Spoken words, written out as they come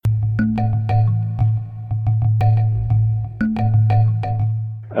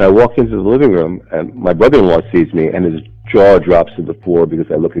And I walk into the living room, and my brother-in-law sees me, and his jaw drops to the floor because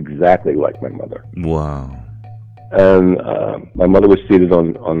I look exactly like my mother. Wow. And my mother was seated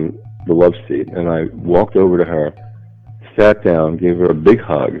on the love seat, and I walked over to her, sat down, gave her a big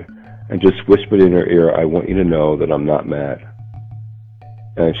hug, and just whispered in her ear, "I want you to know that I'm not mad."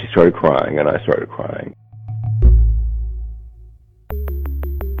 And she started crying, and I started crying.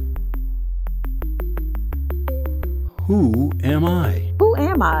 Who am I? Who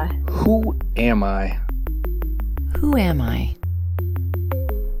am I? Who am I? Who am I?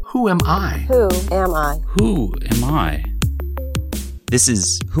 Who am I? Who am I? Who am I? This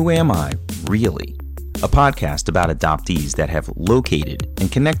is Who Am I, Really? A podcast about adoptees that have located and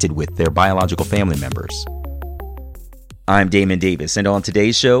connected with their biological family members. I'm Damon Davis, and on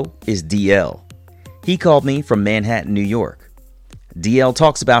today's show is DL. He called me from Manhattan, New York. DL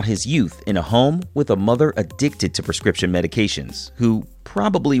talks about his youth in a home with a mother addicted to prescription medications who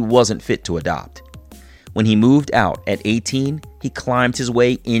probably wasn't fit to adopt. When he moved out at 18, he climbed his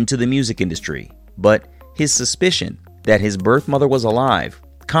way into the music industry, but his suspicion that his birth mother was alive,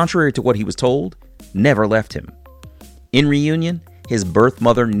 contrary to what he was told, never left him. In reunion, his birth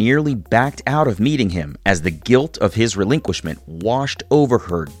mother nearly backed out of meeting him as the guilt of his relinquishment washed over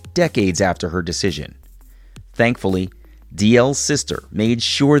her decades after her decision. Thankfully, DL's sister made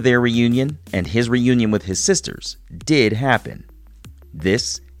sure their reunion and his reunion with his sisters did happen.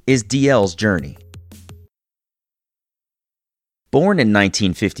 This is DL's journey. Born in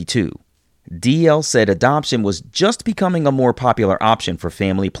 1952, DL said adoption was just becoming a more popular option for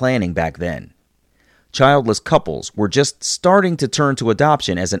family planning back then. Childless couples were just starting to turn to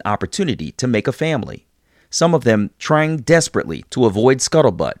adoption as an opportunity to make a family, some of them trying desperately to avoid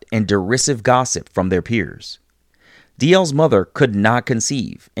scuttlebutt and derisive gossip from their peers. DL's mother could not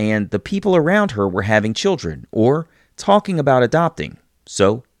conceive, and the people around her were having children or talking about adopting,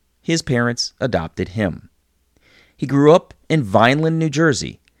 so his parents adopted him. He grew up in Vineland, New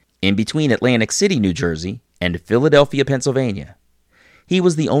Jersey, in between Atlantic City, New Jersey, and Philadelphia, Pennsylvania. He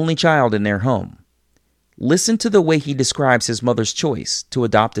was the only child in their home. Listen to the way he describes his mother's choice to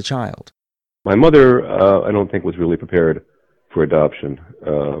adopt a child. My mother, I don't think, was really prepared for adoption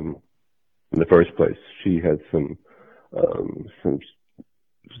in the first place. She had some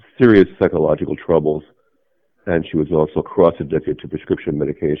serious psychological troubles, and she was also cross-addicted to prescription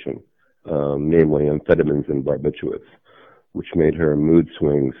medication, namely amphetamines and barbiturates, which made her mood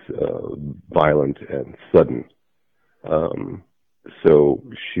swings violent and sudden. So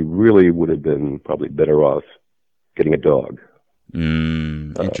she really would have been probably better off getting a dog.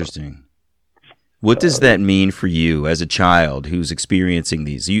 Interesting. What does that mean for you as a child who's experiencing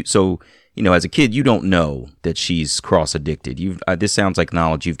these? As a kid, you don't know that she's cross-addicted. This sounds like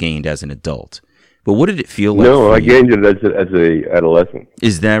knowledge you've gained as an adult. But what did it feel like? No, I gained it as a adolescent.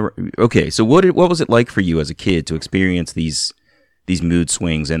 Is that okay? So what was it like for you as a kid to experience these mood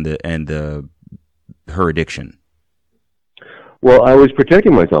swings and her addiction? Well, I was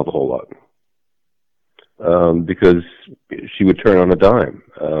protecting myself a whole lot because she would turn on a dime.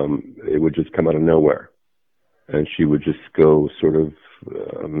 It would just come out of nowhere, and she would just go sort of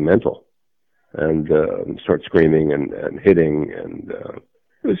mental and start screaming and hitting, and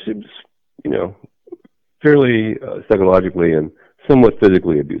it was fairly psychologically and somewhat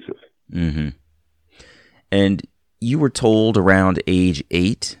physically abusive. Mm-hmm. And you were told around age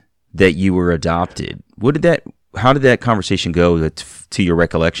 8 that you were adopted. How did that conversation go to your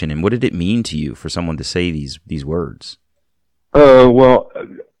recollection, and what did it mean to you for someone to say these words? Well,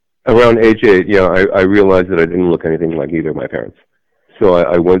 around age 8, I realized that I didn't look anything like either of my parents. So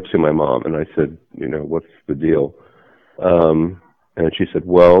I went to my mom and I said, what's the deal? And she said,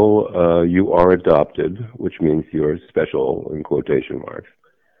 well, you are adopted, which means you're special, in quotation marks.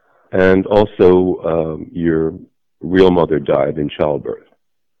 And also, your real mother died in childbirth.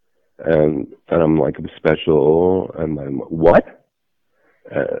 And I'm like, I'm special, and I'm, what?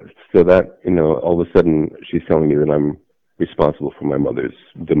 So that, all of a sudden, she's telling me that I'm responsible for my mother's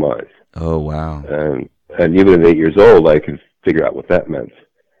demise. Oh, wow. And even at 8 years old, I could figure out what that meant.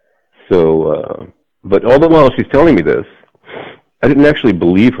 So, but all the while she's telling me this, I didn't actually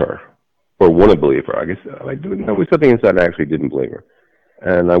believe her, or want to believe her. I guess there was something inside I actually didn't believe her.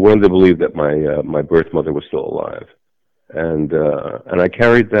 And I wanted to believe that my birth mother was still alive. And I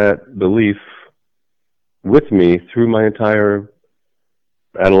carried that belief with me through my entire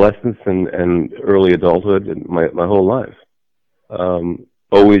adolescence and early adulthood and my whole life.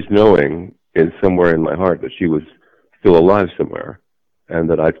 Always knowing somewhere in my heart that she was still alive somewhere, and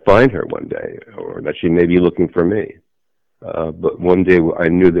that I'd find her one day, or that she may be looking for me. But one day I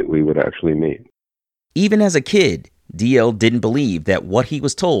knew that we would actually meet. Even as a kid, DL didn't believe that what he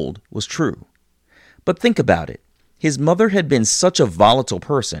was told was true. But think about it. His mother had been such a volatile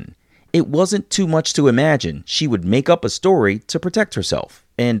person, it wasn't too much to imagine she would make up a story to protect herself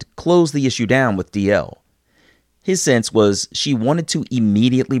and close the issue down with DL. His sense was she wanted to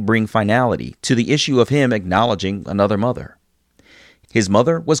immediately bring finality to the issue of him acknowledging another mother. His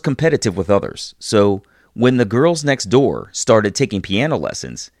mother was competitive with others, so when the girls next door started taking piano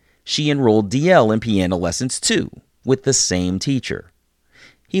lessons, she enrolled DL in piano lessons too, with the same teacher.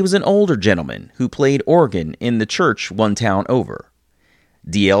 He was an older gentleman who played organ in the church one town over.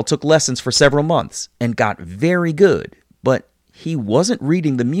 DL took lessons for several months and got very good, but he wasn't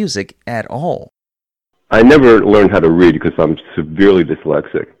reading the music at all. I never learned how to read because I'm severely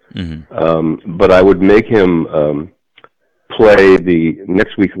dyslexic. But I would make him play the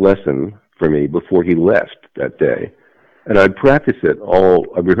next week's lesson for me before he left that day. And I'd practice it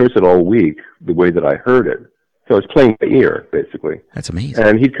I'd rehearse it all week the way that I heard it. So I was playing by ear, basically. That's amazing.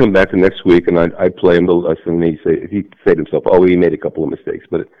 And he'd come back the next week, and I'd play him the lesson, and he'd say to himself, oh, he made a couple of mistakes,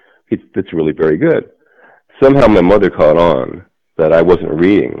 but it's really very good. Somehow my mother caught on that I wasn't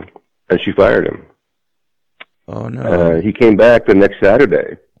reading, and she fired him. Oh, no. He came back the next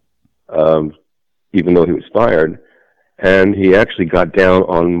Saturday, even though he was fired, and he actually got down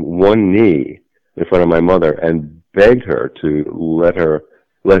on one knee in front of my mother and begged her to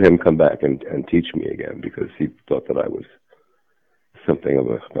let him come back and teach me again, because he thought that I was something of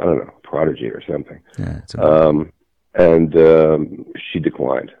a prodigy or something. Yeah, and she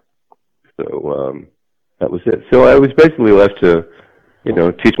declined. So that was it. So I was basically left to,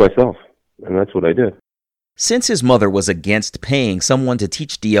 teach myself, and that's what I did. Since his mother was against paying someone to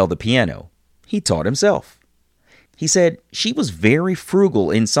teach DL the piano, he taught himself. He said she was very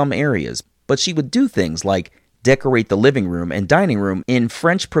frugal in some areas, but she would do things like decorate the living room and dining room in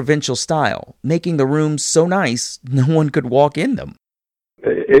French provincial style, making the rooms so nice no one could walk in them.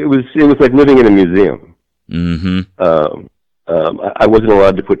 It was like living in a museum. I wasn't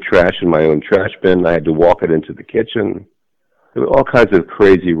allowed to put trash in my own trash bin. I had to walk it into the kitchen. There were all kinds of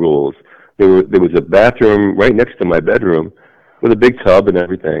crazy rules. There was a bathroom right next to my bedroom with a big tub and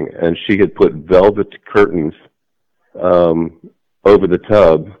everything, and she had put velvet curtains over the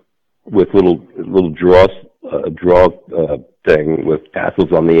tub with little draw thing with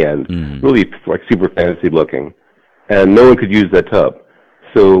tassels on the end, really like super fancy looking, and no one could use that tub.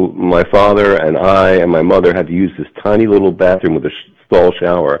 So my father and I and my mother had to use this tiny little bathroom with a stall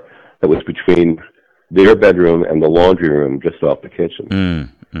shower that was between their bedroom and the laundry room just off the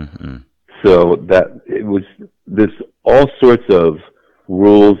kitchen. So that it was this all sorts of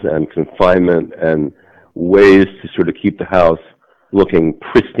rules and confinement and ways to sort of keep the house looking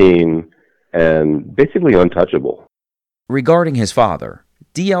pristine and basically untouchable. Regarding his father,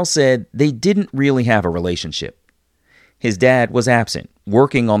 DL said they didn't really have a relationship. His dad was absent,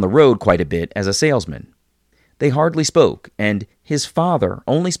 working on the road quite a bit as a salesman. They hardly spoke, and his father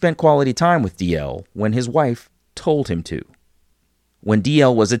only spent quality time with DL when his wife told him to. When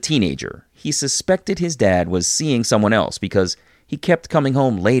DL was a teenager, he suspected his dad was seeing someone else because he kept coming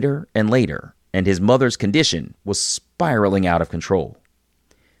home later and later, and his mother's condition was spiraling out of control.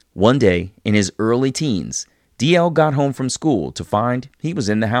 One day, in his early teens, DL got home from school to find he was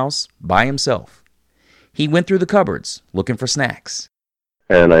in the house by himself. He went through the cupboards looking for snacks.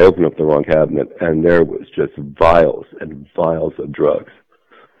 And I opened up the wrong cabinet, and there was just vials and vials of drugs.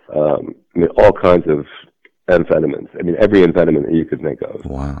 All kinds of amphetamines. Every amphetamine that you could think of.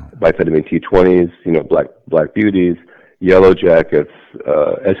 Wow. Bifetamine T20s, black beauties, yellow jackets,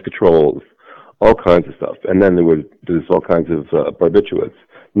 escatrols, all kinds of stuff. And then there's all kinds of barbiturates,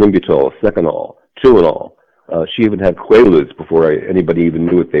 Nimbutal, Seconal, Tulinol. She even had Quaaludes before anybody even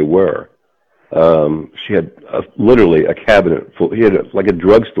knew what they were. She had literally a cabinet full. He had like a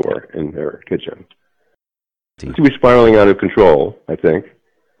drugstore in her kitchen. She was spiraling out of control, I think.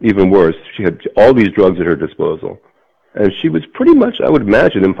 Even worse, she had all these drugs at her disposal. And she was pretty much, I would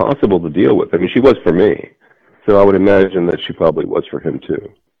imagine, impossible to deal with. She was for me. So I would imagine that she probably was for him, too.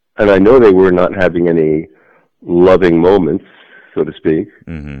 And I know they were not having any loving moments, so to speak.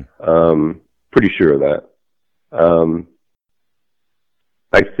 Pretty sure of that.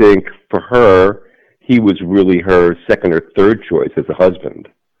 I think for her, he was really her second or third choice as a husband.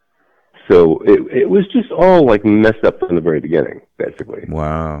 So it was just all like messed up from the very beginning, basically.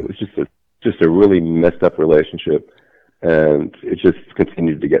 Wow. It was just a really messed up relationship, and it just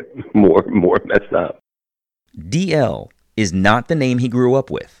continued to get more and more messed up. DL is not the name he grew up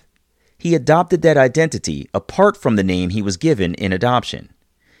with. He adopted that identity apart from the name he was given in adoption.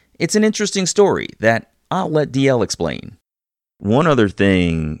 It's an interesting story that I'll let DL explain. One other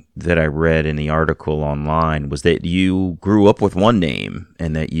thing that I read in the article online was that you grew up with one name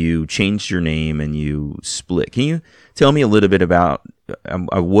and that you changed your name and you split. Can you tell me a little bit about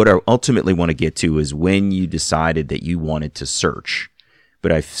what I ultimately want to get to is when you decided that you wanted to search?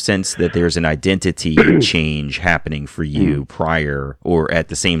 But I sense that there's an identity change happening for you prior or at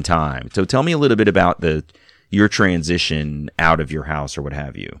the same time. So tell me a little bit about your transition out of your house or what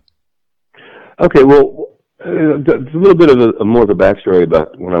have you. Okay, well, there's a little bit of more of a backstory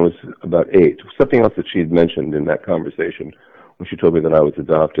about when I was about 8. Something else that she had mentioned in that conversation when she told me that I was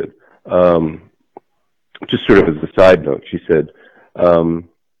adopted. Just sort of as a side note, she said, and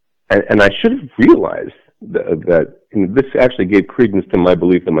I should have realized that and this actually gave credence to my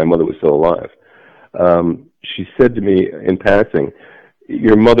belief that my mother was still alive. She said to me in passing,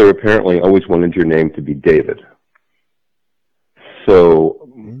 your mother apparently always wanted your name to be David. So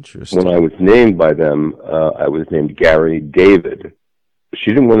when I was named by them, I was named Gary David. She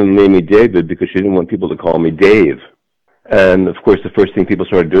didn't want to name me David because she didn't want people to call me Dave. And, of course, the first thing people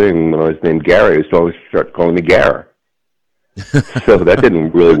started doing when I was named Gary was to always start calling me Gar. So that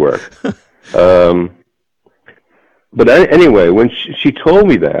didn't really work. But anyway, when she told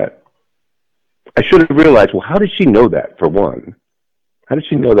me that, I should have realized, well, how did she know that, for one? How did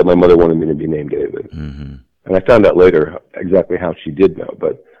she know that my mother wanted me to be named David? Mm-hmm. And I found out later exactly how she did know,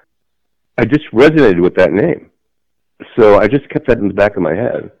 but I just resonated with that name. So I just kept that in the back of my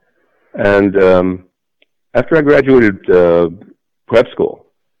head. And after I graduated prep school,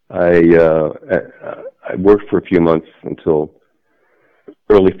 I worked for a few months until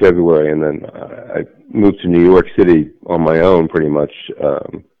early February, and then I moved to New York City on my own pretty much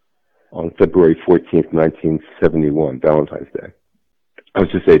on February 14th, 1971, Valentine's Day. I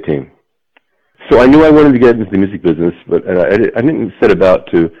was just 18. So I knew I wanted to get into the music business, but I didn't set about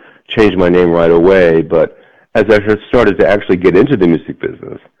to change my name right away. But as I started to actually get into the music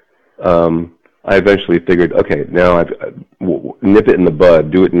business, I eventually figured, okay, now I've nip it in the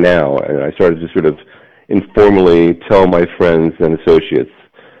bud, do it now. And I started to sort of informally tell my friends and associates,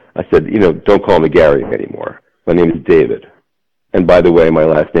 I said, don't call me Gary anymore. My name is David. And by the way, my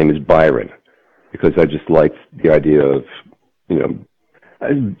last name is Byron, because I just liked the idea of,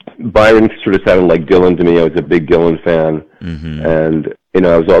 Byron sort of sounded like Dylan to me. I was a big Dylan fan. Mm-hmm. And,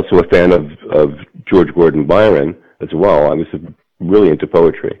 I was also a fan of George Gordon Byron as well. I was really into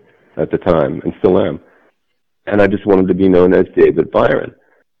poetry at the time, and still am. And I just wanted to be known as David Byron.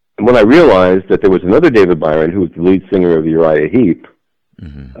 And when I realized that there was another David Byron who was the lead singer of Uriah Heep,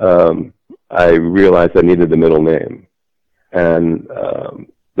 mm-hmm. I realized I needed the middle name. And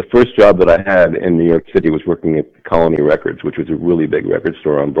the first job that I had in New York City was working at Colony Records, which was a really big record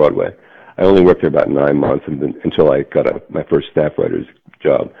store on Broadway. I only worked there about 9 months until I got my first staff writer's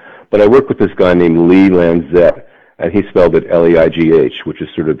job. But I worked with this guy named Lee Lanzette, and he spelled it Leigh, which is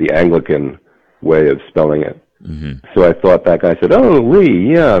sort of the Anglican way of spelling it. Mm-hmm. So I thought back, I said, oh,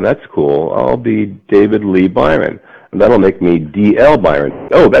 Lee, yeah, that's cool. I'll be David Lee Byron. And that'll make me D.L. Byron.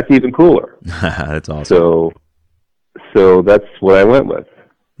 Oh, that's even cooler. That's awesome. So that's what I went with.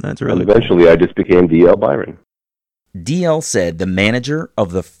 That's really and eventually cool. I just became D.L. Byron. D.L. said the manager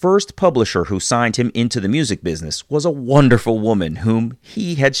of the first publisher who signed him into the music business was a wonderful woman whom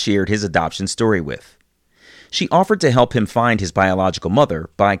he had shared his adoption story with. She offered to help him find his biological mother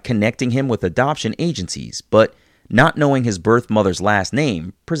by connecting him with adoption agencies, but not knowing his birth mother's last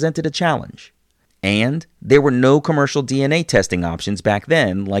name presented a challenge. And there were no commercial DNA testing options back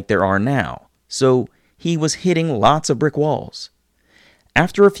then like there are now, so he was hitting lots of brick walls.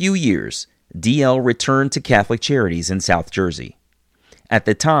 After a few years, D.L. returned to Catholic Charities in South Jersey. At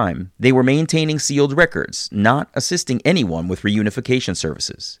the time, they were maintaining sealed records, not assisting anyone with reunification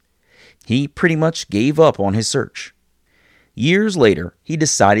services. He pretty much gave up on his search. Years later, he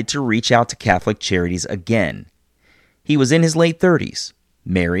decided to reach out to Catholic Charities again. He was in his late 30s,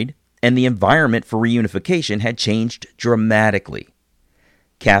 married, and the environment for reunification had changed dramatically.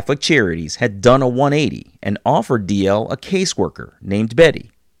 Catholic Charities had done a 180 and offered D.L. a caseworker named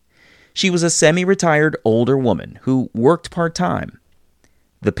Betty. She was a semi-retired older woman who worked part-time.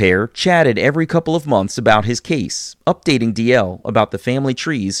 The pair chatted every couple of months about his case, updating D.L. about the family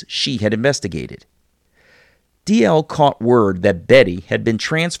trees she had investigated. D.L. caught word that Betty had been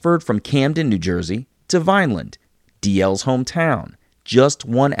transferred from Camden, New Jersey, to Vineland, D.L.'s hometown, just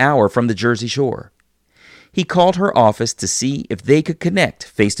 1 hour from the Jersey Shore. He called her office to see if they could connect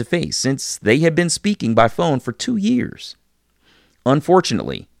face-to-face, since they had been speaking by phone for 2 years.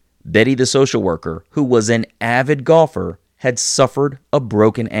 Unfortunately, Betty, the social worker, who was an avid golfer, had suffered a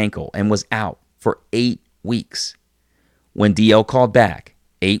broken ankle and was out for 8 weeks. When D.L. called back,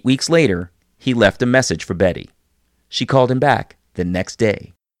 8 weeks later, he left a message for Betty. She called him back the next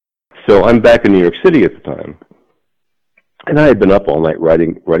day. So I'm back in New York City at the time, and I had been up all night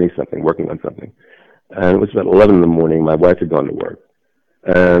writing something, working on something. And it was about 11 in the morning. My wife had gone to work,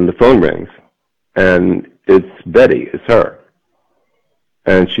 and the phone rings, and it's Betty. It's her.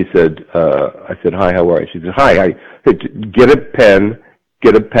 And she said, I said, "Hi, how are you?" She said, "Hi. Get a pen,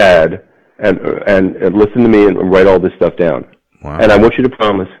 get a pad, and listen to me and write all this stuff down. Wow. And I want you to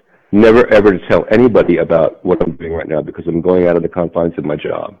promise never ever to tell anybody about what I'm doing right now, because I'm going out of the confines of my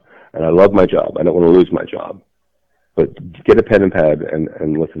job, and I love my job. I don't want to lose my job. But get a pen and pad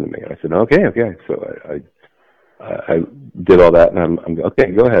and listen to me." And I said, "Okay." So I did all that, and I'm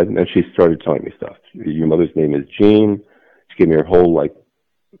okay. Go ahead. And she started telling me stuff. Your mother's name is Jean. She gave me her whole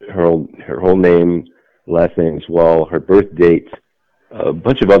name, last name as well, her birth date, a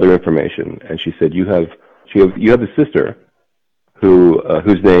bunch of other information. And she said, you have a sister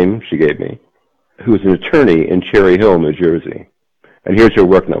whose name she gave me, who is an attorney in Cherry Hill, New Jersey, and here's her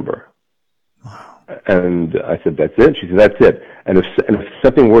work number. Wow. And I said, "That's it?" She said, "That's it. And if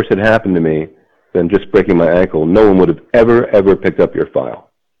something worse had happened to me than just breaking my ankle, no one would have ever picked up your file.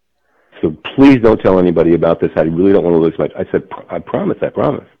 So please don't tell anybody about this. I really don't want to lose my..." I said, I promise.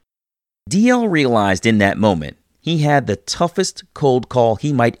 DL realized in that moment he had the toughest cold call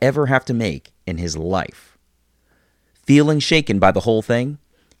he might ever have to make in his life. Feeling shaken by the whole thing,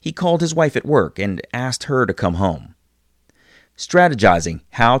 he called his wife at work and asked her to come home. Strategizing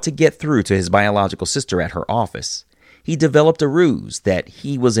how to get through to his biological sister at her office, he developed a ruse that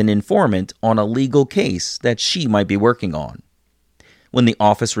he was an informant on a legal case that she might be working on. When the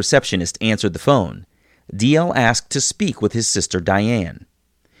office receptionist answered the phone, DL asked to speak with his sister Diane.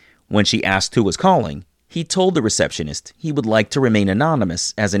 When she asked who was calling, he told the receptionist he would like to remain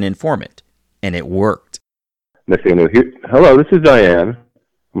anonymous as an informant, and it worked. Next thing you know, "Hello, this is Diane."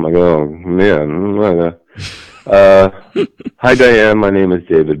 I'm like, "Oh, man." "Hi, Diane. My name is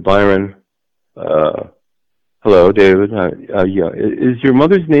David Byron." "Hello, David. Yeah. Is your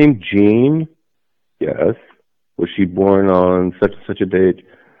mother's name Jean?" "Yes." "Was she born on such and such a date?"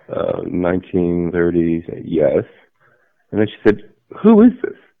 1930s. "Yes." And then she said, "Who is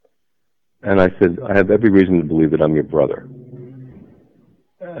this?" And I said, "I have every reason to believe that I'm your brother."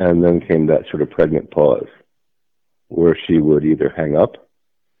 And then came that sort of pregnant pause, where she would either hang up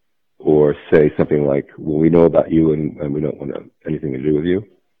or say something like, "Well, we know about you and we don't want anything to do with you,"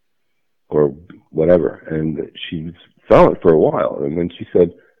 or whatever. And she was silent for a while, and then she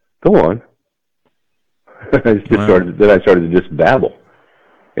said, "Go on." I started to just babble.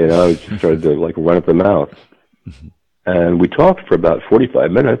 I just started to run at the mouth. And we talked for about 45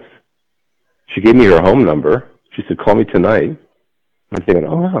 minutes. She gave me her home number. She said, "Call me tonight." I'm thinking,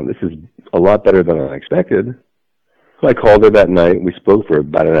 "Oh, wow, this is a lot better than I expected." So I called her that night. We spoke for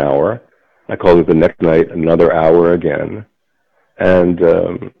about an hour. I called her the next night, another hour again. And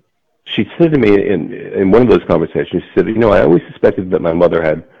she said to me in one of those conversations, she said, "I always suspected that my mother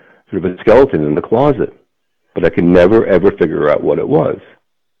had sort of a skeleton in the closet, but I could never, ever figure out what it was.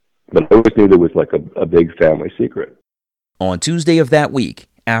 But I always knew there was a big family secret." On Tuesday of that week,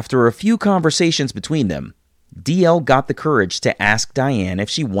 after a few conversations between them, DL got the courage to ask Diane if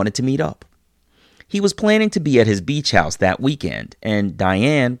she wanted to meet up. He was planning to be at his beach house that weekend, and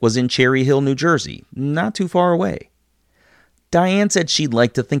Diane was in Cherry Hill, New Jersey, not too far away. Diane said she'd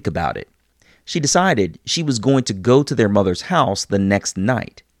like to think about it. She decided she was going to go to their mother's house the next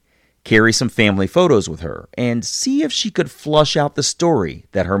night, carry some family photos with her, and see if she could flush out the story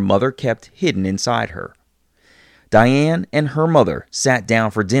that her mother kept hidden inside her. Diane and her mother sat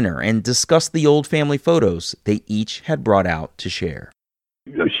down for dinner and discussed the old family photos they each had brought out to share.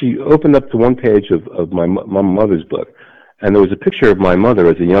 She opened up to one page of my mother's book, and there was a picture of my mother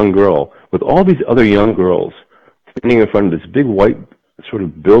as a young girl with all these other young girls standing in front of this big white sort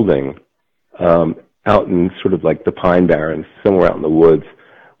of building out in sort of like the Pine Barrens, somewhere out in the woods,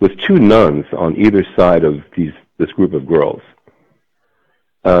 with two nuns on either side of this group of girls.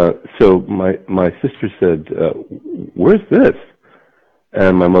 So my sister said, "Where's this?"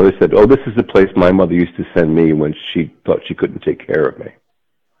 And my mother said, "Oh, this is the place my mother used to send me when she thought she couldn't take care of me."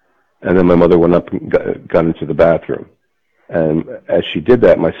 And then my mother went up and got into the bathroom. And as she did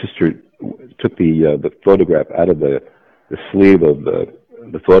that, my sister took the photograph out of the sleeve of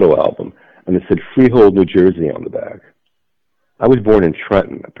the photo album, and it said Freehold, New Jersey on the back. I was born in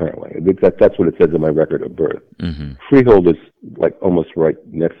Trenton, apparently. That's what it says in my record of birth. Mm-hmm. Freehold is almost right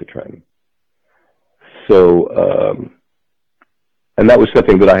next to Trenton. So, and that was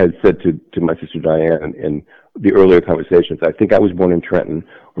something that I had said to my sister Diane in the earlier conversations. I think I was born in Trenton,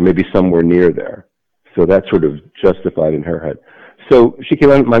 or maybe somewhere near there. So that sort of justified in her head. So she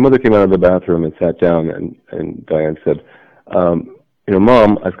came out. My mother came out of the bathroom and sat down, and Diane said,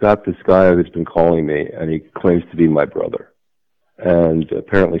 Mom, I've got this guy who's been calling me, and he claims to be my brother. And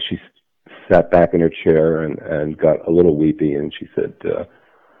apparently she sat back in her chair and got a little weepy, and she said,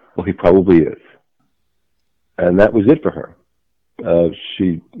 well, he probably is. And that was it for her.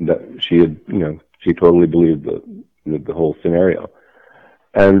 She totally believed the whole scenario.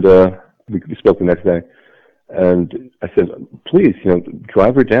 And we spoke the next day, and I said, please,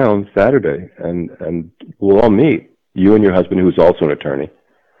 drive her down Saturday, and we'll all meet. You and your husband, who's also an attorney,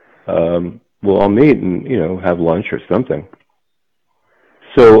 we'll all meet and have lunch or something.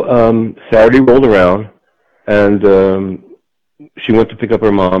 So Saturday rolled around, and she went to pick up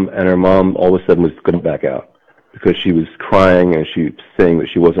her mom, and her mom all of a sudden was going to back out because she was crying and she was saying that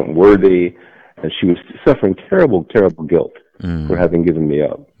she wasn't worthy, and she was suffering terrible, terrible guilt for having given me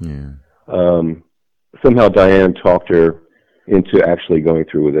up. Yeah. Somehow Diane talked her into actually going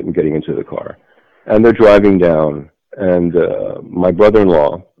through with it and getting into the car. And they're driving down, and my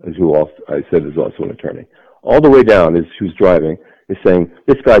brother-in-law, who I said is also an attorney, all the way down, who's driving, is saying,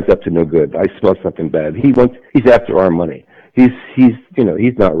 this guy's up to no good. I smell something bad. He's after our money. He's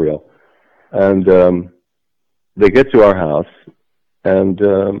not real. And they get to our house, and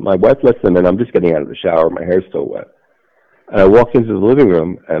my wife lets them in. I'm just getting out of the shower. My hair's still wet. And I walk into the living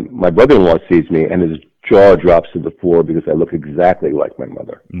room, and my brother-in-law sees me, and his jaw drops to the floor because I look exactly like my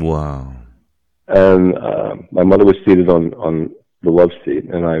mother. Wow. And my mother was seated on the love seat,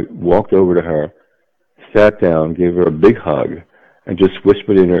 and I walked over to her, sat down, gave her a big hug, and just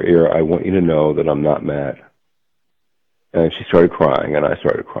whispered in her ear, I want you to know that I'm not mad. And she started crying, and I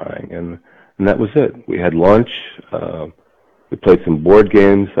started crying, and that was it. We had lunch. We played some board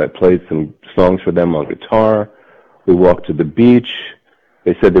games. I played some songs for them on guitar. We walked to the beach.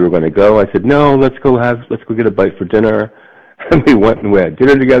 They said they were going to go. I said, no, let's go get a bite for dinner. And we went and we had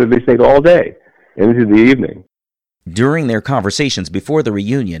dinner together. They stayed all day into the evening. During their conversations before the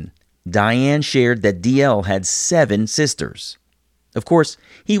reunion, Diane shared that DL had 7 sisters. Of course,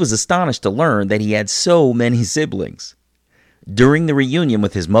 he was astonished to learn that he had so many siblings. During the reunion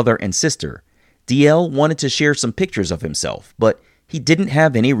with his mother and sister, DL wanted to share some pictures of himself, but he didn't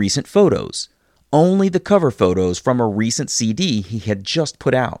have any recent photos, only the cover photos from a recent CD he had just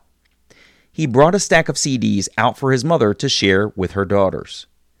put out. He brought a stack of CDs out for his mother to share with her daughters.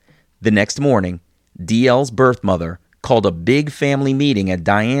 The next morning, DL's birth mother called a big family meeting at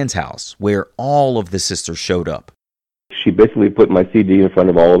Diane's house where all of the sisters showed up. She basically put my CD in front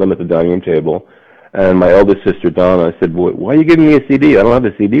of all of them at the dining room table. And my eldest sister, Donna, said, why are you giving me a CD? I don't have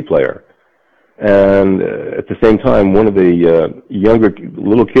a CD player. And at the same time, one of the younger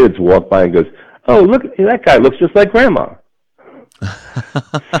little kids walked by and goes, oh, look, that guy looks just like Grandma.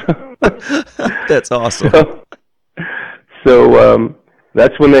 That's awesome. So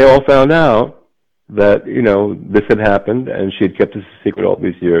that's when they all found out that, this had happened, and she had kept this a secret all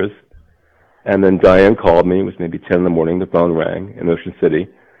these years. And then Diane called me. It was maybe 10 in the morning. The phone rang in Ocean City.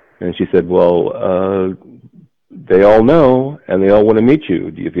 And she said, well, they all know, and they all want to meet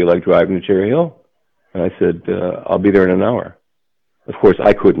you. Do you feel like driving to Cherry Hill? And I said, I'll be there in an hour. Of course,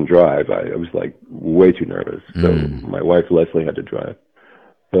 I couldn't drive. I was, way too nervous. So my wife, Leslie, had to drive.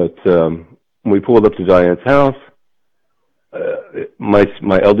 But when we pulled up to Diane's house,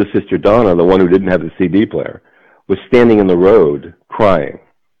 my eldest sister, Donna, the one who didn't have the CD player, was standing in the road crying.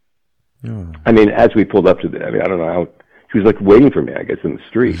 Oh. I mean, as we pulled up to I don't know how, she was waiting for me, I guess, in the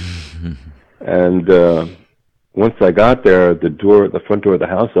street. And once I got there, the front door of the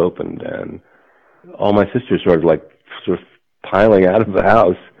house opened, and all my sisters started sort of piling out of the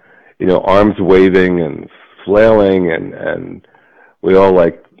house, arms waving and flailing, and we all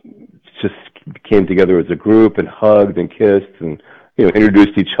just came together as a group and hugged and kissed and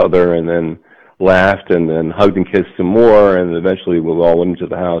introduced each other, and then laughed and then hugged and kissed some more, and eventually we all went into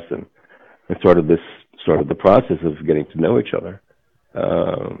the house and started the process of getting to know each other.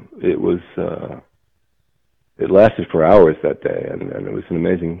 It lasted for hours that day, and it was an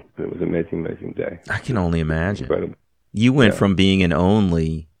amazing day. I can only imagine. Incredible. You went from being an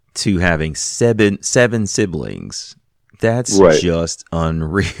only to having seven siblings. That's right. Just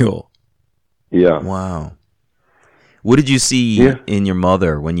unreal. Yeah. Wow. What did you see in your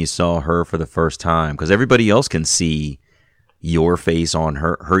mother when you saw her for the first time? Because everybody else can see your face on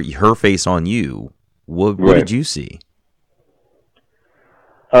her face on you. What did you see?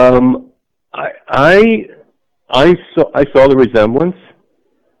 I saw the resemblance.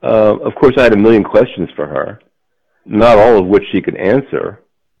 Of course, I had a million questions for her, not all of which she could answer,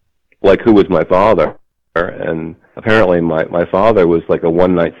 like who was my father. And apparently my father was like a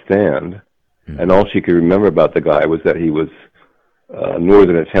one-night stand, and all she could remember about the guy was that he was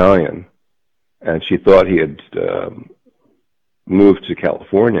Northern Italian, and she thought he had moved to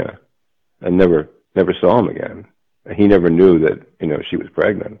California and never saw him again. And he never knew that, she was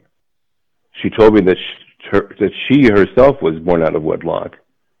pregnant. She told me that she herself was born out of wedlock,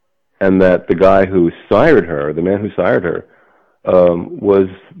 and that the guy who sired her, the man who sired her, was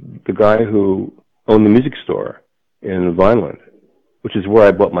the guy who owned the music store in Vineland, which is where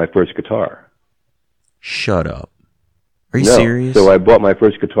I bought my first guitar. Shut up. Are you serious? So I bought my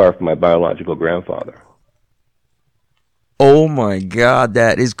first guitar from my biological grandfather. Oh my God,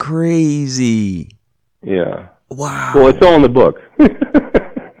 that is crazy. Yeah. Wow. Well, it's all in the book.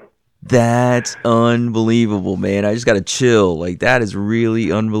 That's unbelievable, man. I just got to chill. Like, that is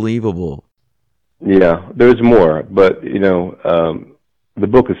really unbelievable. Yeah, there's more, but, the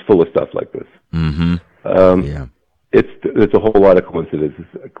book is full of stuff like this. Mm-hmm. Yeah. It's a whole lot of coincidences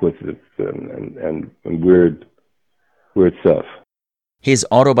and weird stuff. His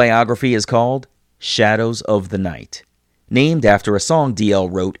autobiography is called Shadows of the Night, named after a song DL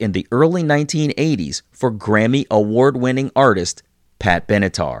wrote in the early 1980s for Grammy award-winning artist Pat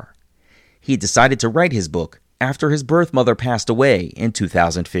Benatar. He decided to write his book after his birth mother passed away in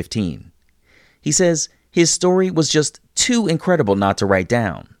 2015. He says his story was just too incredible not to write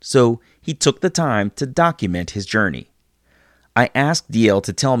down, so he took the time to document his journey. I asked DL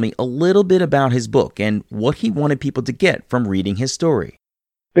to tell me a little bit about his book and what he wanted people to get from reading his story.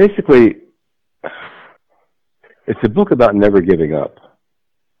 Basically, it's a book about never giving up,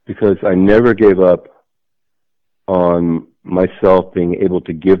 because I never gave up on myself being able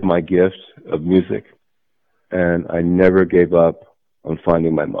to give my gift of music, and I never gave up on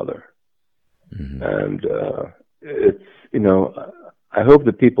finding my mother. Mm-hmm. And it's, I hope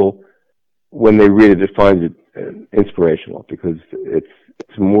that people, when they read it, find it inspirational, because it's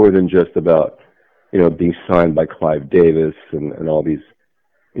more than just about, being signed by Clive Davis and all these,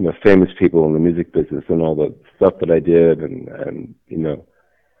 famous people in the music business and all the stuff that I did and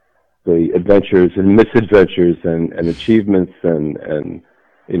the adventures and misadventures and achievements and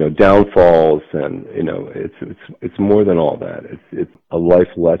downfalls, and it's more than all that. It's a life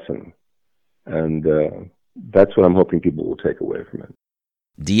lesson, and that's what I'm hoping people will take away from it.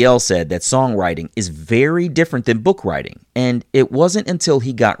 DL said that songwriting is very different than book writing, and it wasn't until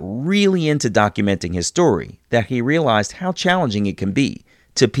he got really into documenting his story that he realized how challenging it can be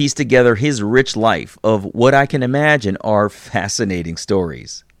to piece together his rich life of what I can imagine are fascinating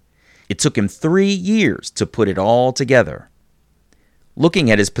stories. It took him 3 years to put it all together.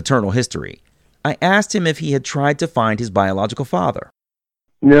 Looking at his paternal history, I asked him if he had tried to find his biological father.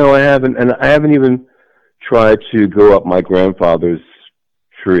 No, I haven't, and I haven't even tried to go up my grandfather's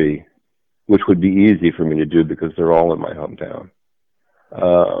tree, which would be easy for me to do because they're all in my hometown.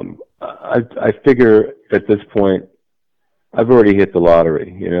 I figure at this point, I've already hit the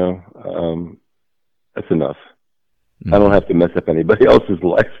lottery, that's enough. I don't have to mess up anybody else's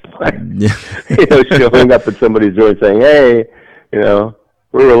life by, showing up at somebody's door and saying, "Hey, we're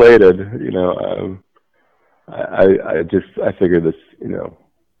related." I figure this,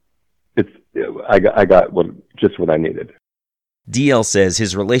 I got just what I needed. DL says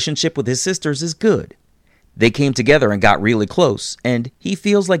his relationship with his sisters is good. They came together and got really close, and he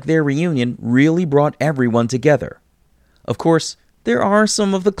feels like their reunion really brought everyone together. Of course, there are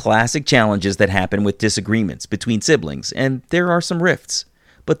some of the classic challenges that happen with disagreements between siblings, and there are some rifts.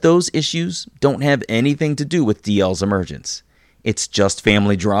 But those issues don't have anything to do with DL's emergence. It's just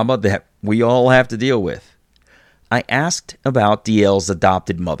family drama that we all have to deal with. I asked about DL's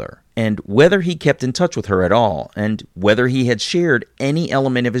adopted mother, and whether he kept in touch with her at all, and whether he had shared any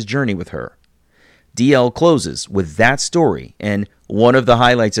element of his journey with her. DL closes with that story and one of the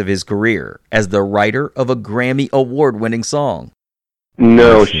highlights of his career as the writer of a Grammy award-winning song.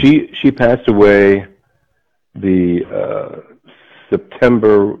 No, she passed away the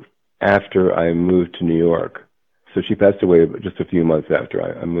September after I moved to New York. So she passed away just a few months after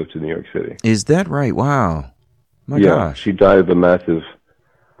I moved to New York City. Is that right? Wow. My gosh. She died of a massive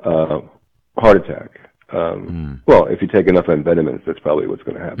heart attack. Well, if you take enough amphetamines, that's probably what's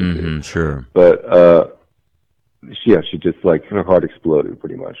going to happen to you. Sure. But she just her heart exploded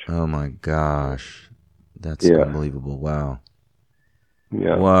pretty much. Oh my gosh. That's unbelievable. Wow.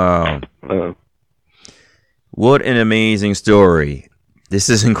 Yeah. Wow. What an amazing story. This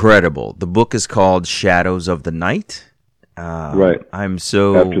is incredible. The book is called Shadows of the Night. Right. I'm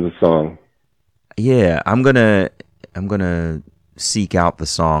so after the song. Yeah, I'm gonna seek out the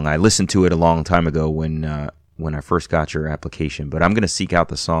song. I listened to it a long time ago when I first got your application, but I'm gonna seek out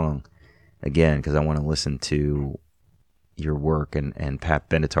the song again because I want to listen to your work and Pat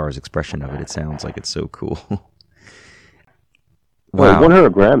Benatar's expression of it. It sounds like it's so cool. Wow. Won her a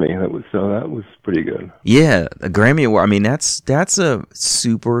Grammy. That was pretty good. Yeah, a Grammy Award. I mean, that's a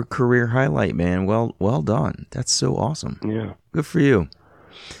super career highlight, man. Well done. That's so awesome. Yeah. Good for you.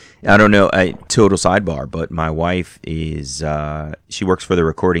 I don't know, total sidebar, but my wife is, she works for the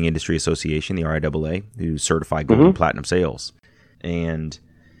Recording Industry Association, the RIAA, who's certified gold and platinum sales. And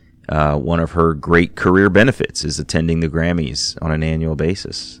one of her great career benefits is attending the Grammys on an annual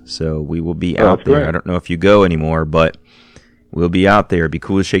basis. So we will be out there. Great. I don't know if you go anymore, but we'll be out there. It'd be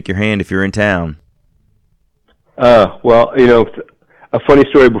cool to shake your hand if you're in town. Well, a funny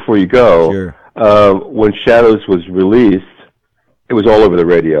story before you go. Sure. When Shadows was released, it was all over the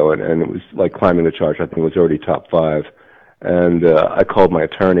radio, and it was like climbing the charts. I think it was already top 5. And I called my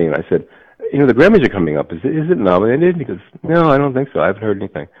attorney, and I said, the Grammys are coming up. Is it nominated? He goes, no, I don't think so. I haven't heard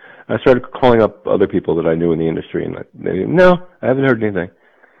anything. I started calling up other people that I knew in the industry, and they no, I haven't heard anything.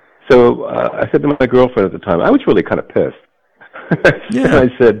 So I said to my girlfriend at the time, I was really kind of pissed. Yeah. I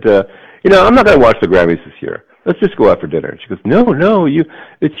said, I'm not going to watch the Grammys this year. Let's just go out for dinner. She goes, no,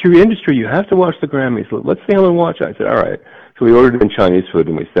 it's your industry. You have to watch the Grammys. Let's stay home and watch it. I said, all right. So we ordered in Chinese food,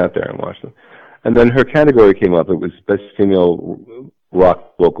 and we sat there and watched them. And then her category came up. It was Best Female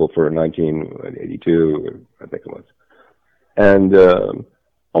Rock Vocal for 1982, I think it was. And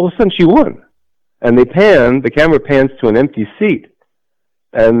all of a sudden she won. And the camera pans to an empty seat.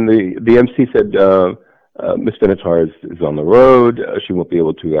 And the MC said, Miss Benatar is on the road. She won't be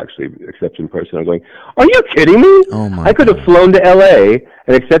able to actually accept in person. I'm going, are you kidding me? Oh my I could have flown to L.A.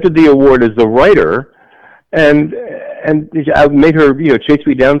 and accepted the award as the writer, and I made her chase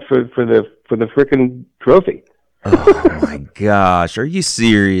me down for the frickin' trophy. Oh my gosh, are you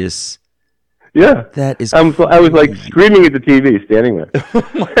serious? Yeah, that is. I was like screaming at the TV, standing there. Oh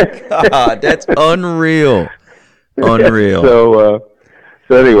my god, that's unreal. Unreal. Yeah,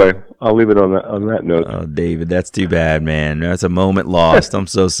 so anyway, I'll leave it on that note. Oh, David, that's too bad, man. That's a moment lost. I'm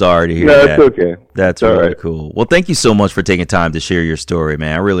so sorry to hear that. No, it's okay. That's really right. Cool. Well, thank you so much for taking time to share your story,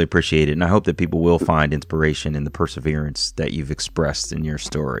 man. I really appreciate it, and I hope that people will find inspiration in the perseverance that you've expressed in your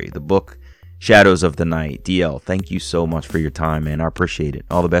story. The book, Shadows of the Night. DL, thank you so much for your time, man. I appreciate it.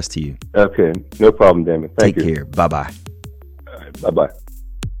 All the best to you. Okay. No problem, Damon. Thank you. Take care. Bye-bye. All right. Bye-bye.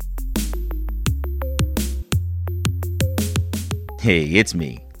 Hey, it's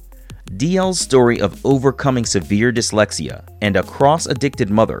me. DL's story of overcoming severe dyslexia and a cross-addicted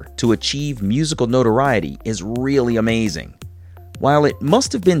mother to achieve musical notoriety is really amazing. While it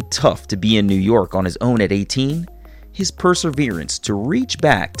must have been tough to be in New York on his own at 18, his perseverance to reach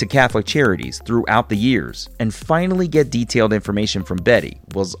back to Catholic Charities throughout the years and finally get detailed information from Betty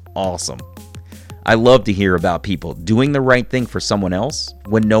was awesome. I love to hear about people doing the right thing for someone else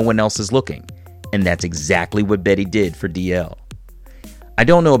when no one else is looking, and that's exactly what Betty did for DL. I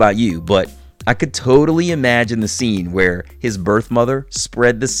don't know about you, but I could totally imagine the scene where his birth mother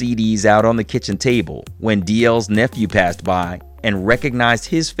spread the CDs out on the kitchen table when DL's nephew passed by and recognized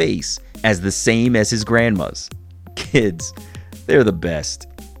his face as the same as his grandma's. Kids, they're the best.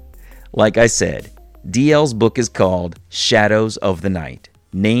 Like I said, DL's book is called Shadows of the Night,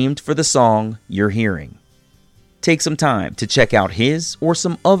 named for the song you're hearing. Take some time to check out his or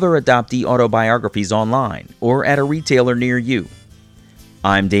some other adoptee autobiographies online or at a retailer near you.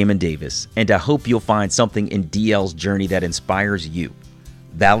 I'm Damon Davis, and I hope you'll find something in DL's journey that inspires you,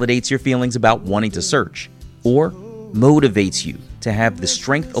 validates your feelings about wanting to search, or motivates you to have the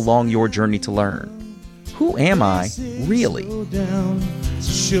strength along your journey to learn. Who am I, really?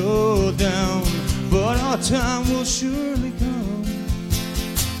 Showdown, but our time will surely come.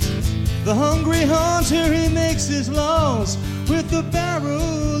 The hungry hunter, he makes his laws with the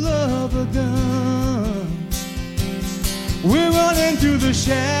barrel of a gun. We're running through the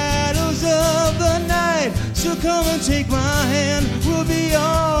shadows of the night, so come and take my hand, we'll be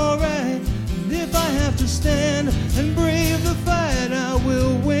alright. And if I have to stand and brave the fight, I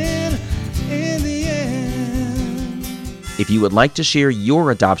will win in the end. If you would like to share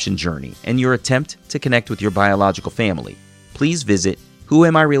your adoption journey and your attempt to connect with your biological family, please visit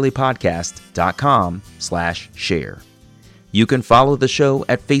whoamireallypodcast.com/share. You can follow the show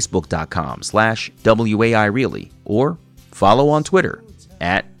at facebook.com/WAIReally or follow on Twitter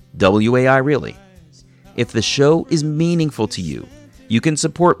at WAIReally. If the show is meaningful to you, you can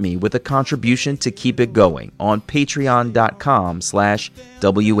support me with a contribution to keep it going on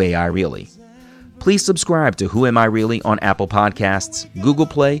patreon.com/WAIReally. Please subscribe to Who Am I Really on Apple Podcasts, Google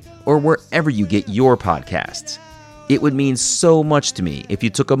Play, or wherever you get your podcasts. It would mean so much to me if you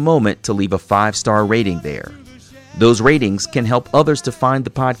took a moment to leave a 5-star rating there. Those ratings can help others to find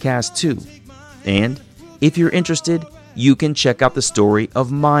the podcast too. And if you're interested, you can check out the story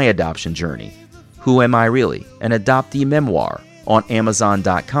of my adoption journey, Who Am I Really? An Adoptee Memoir, on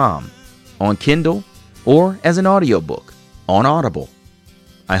Amazon.com, on Kindle, or as an audiobook on Audible.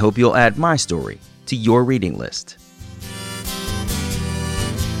 I hope you'll add my story to your reading list.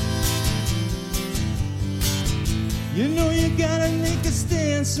 You know you gotta make a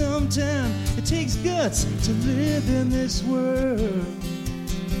stand sometime. It takes guts to live in this world.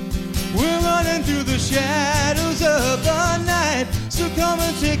 We're running through the shadows of the night, so come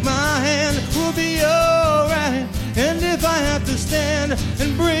and take my hand, we'll be alright. And if I have to stand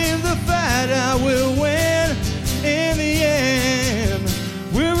and brave the fight, I will win in the end.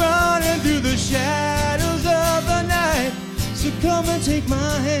 We're running through the shadows of the night, so come and take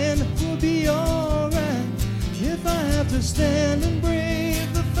my hand, we'll be alright. If I have to stand and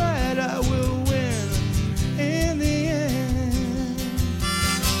brave the fight, I will win in the end.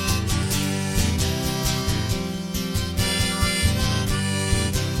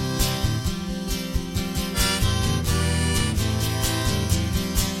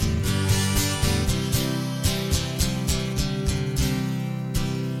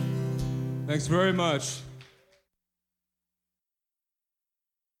 Thanks very much.